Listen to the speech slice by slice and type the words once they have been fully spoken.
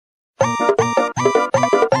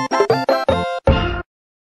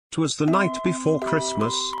'Twas the night before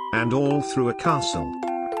Christmas, and all through a castle,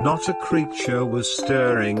 not a creature was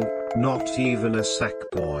stirring, not even a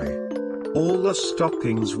sackboy. All the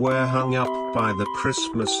stockings were hung up by the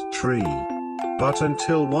Christmas tree. But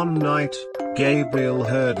until one night, Gabriel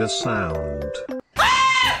heard a sound.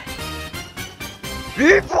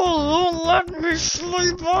 People won't let me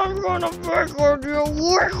sleep, I'm gonna break on your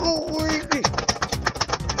wiggle.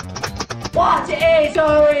 What is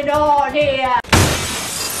going on here?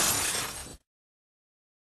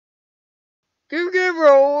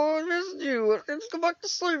 Gabriel, let's do it. Let's go back to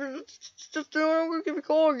sleep. Just doing we can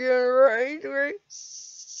call again, right?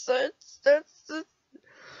 Just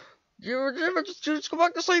go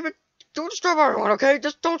back to sleep and don't disturb everyone, okay?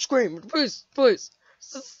 Just don't scream, please.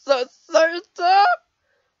 Stop!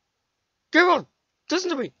 Gabriel, listen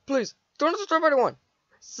to me, please. Don't disturb anyone.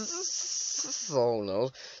 Oh no.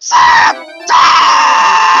 Stop!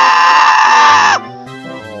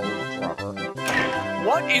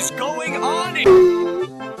 What is going on here?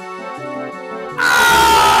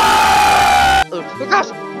 Gosh,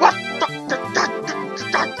 what?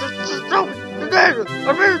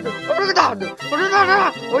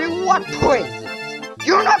 What presents?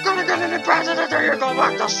 You're not gonna get any presents until you go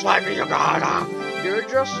back to sleep, you gotta. You're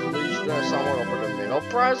just gonna someone open the middle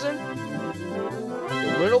present?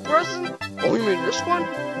 The middle present? Oh, you mean this one?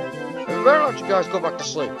 I better let you guys go back to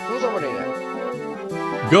sleep. Who's opening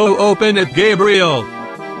it? Go open it, Gabriel!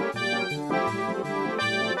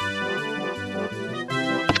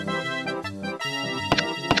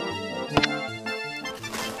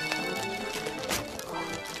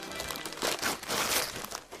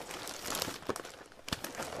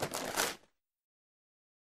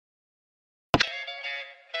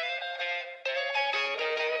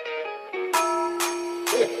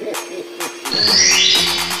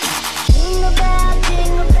 Jingle bell,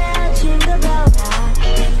 jingle bell, jingle bell rock.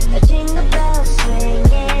 A jingle bell swing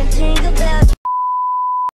and jingle bell.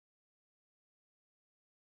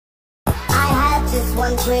 I have just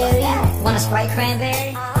one query. Want a Sprite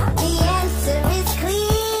cranberry? The answer is clear.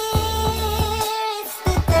 It's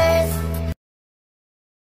the thirst.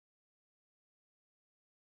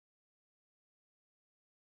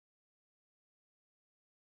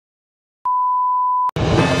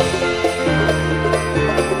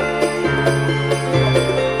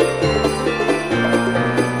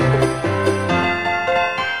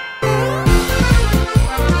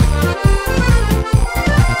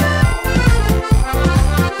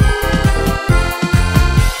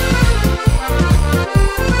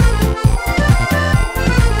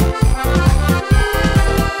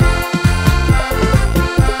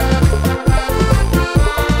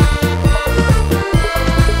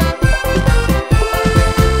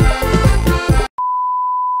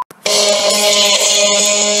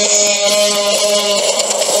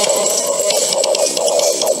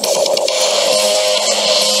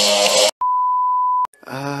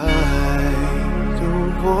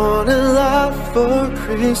 For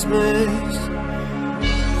Christmas,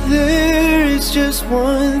 there is just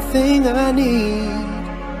one thing I need.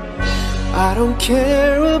 I don't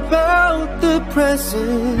care about the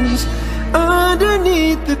presents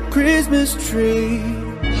underneath the Christmas tree.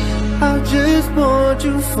 I just want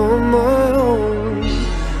you for my own,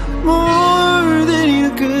 more than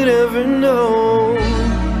you could ever know.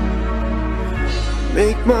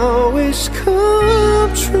 Make my wish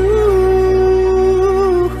come true.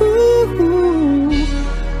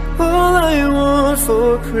 All I want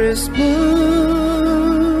for Christmas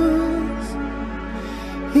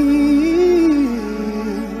is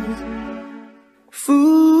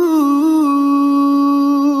food.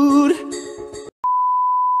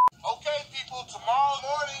 Okay, people, tomorrow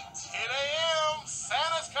morning, 10 a.m.,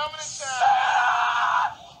 Santa's coming to town.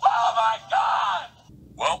 Oh my God!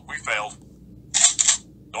 Well, we failed.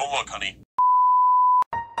 Don't look, honey.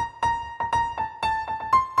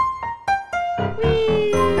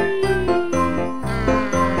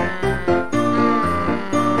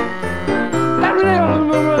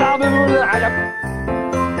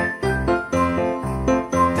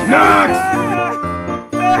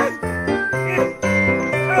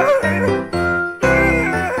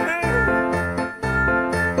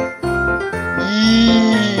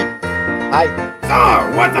 So,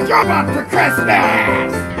 what's the job on for Christmas?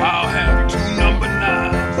 I'll have 2 number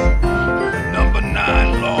 9s, a number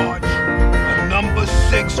 9 large, a number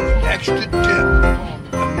 6 extra dip,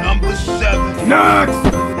 a number 7. Next!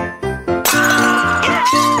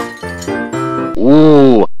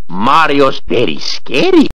 Ooh, Mario's very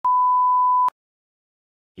scary.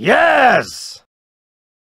 Yes!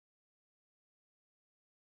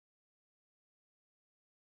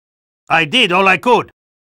 I did all I could.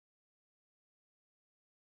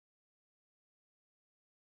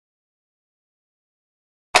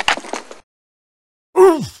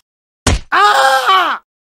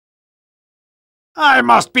 I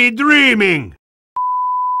must be dreaming!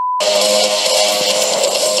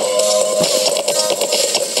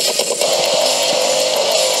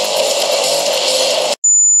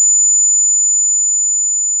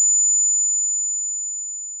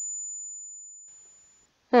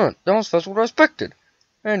 Huh, that was fast what I expected.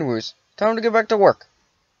 Anyways, time to get back to work.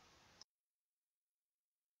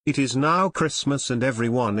 It is now Christmas and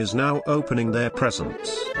everyone is now opening their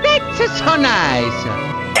presents. That's so nice!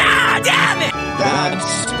 Ah, damn it!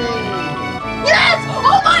 That's me! Yes!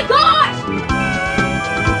 Oh my gosh!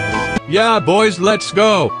 Yeah, boys, let's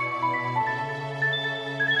go.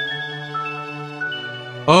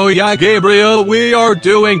 Oh yeah, Gabriel, we are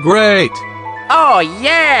doing great. Oh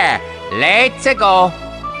yeah! Let's go!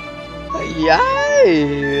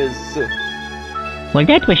 Yes! Well,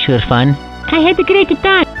 that was sure fun. I had a great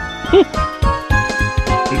time. It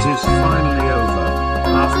is finally over.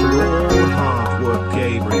 After all the hard work,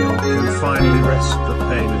 Gabriel can finally rest the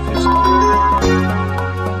pain of his...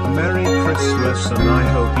 Merry Christmas, and I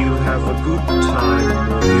hope you have a good time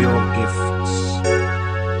with your gift.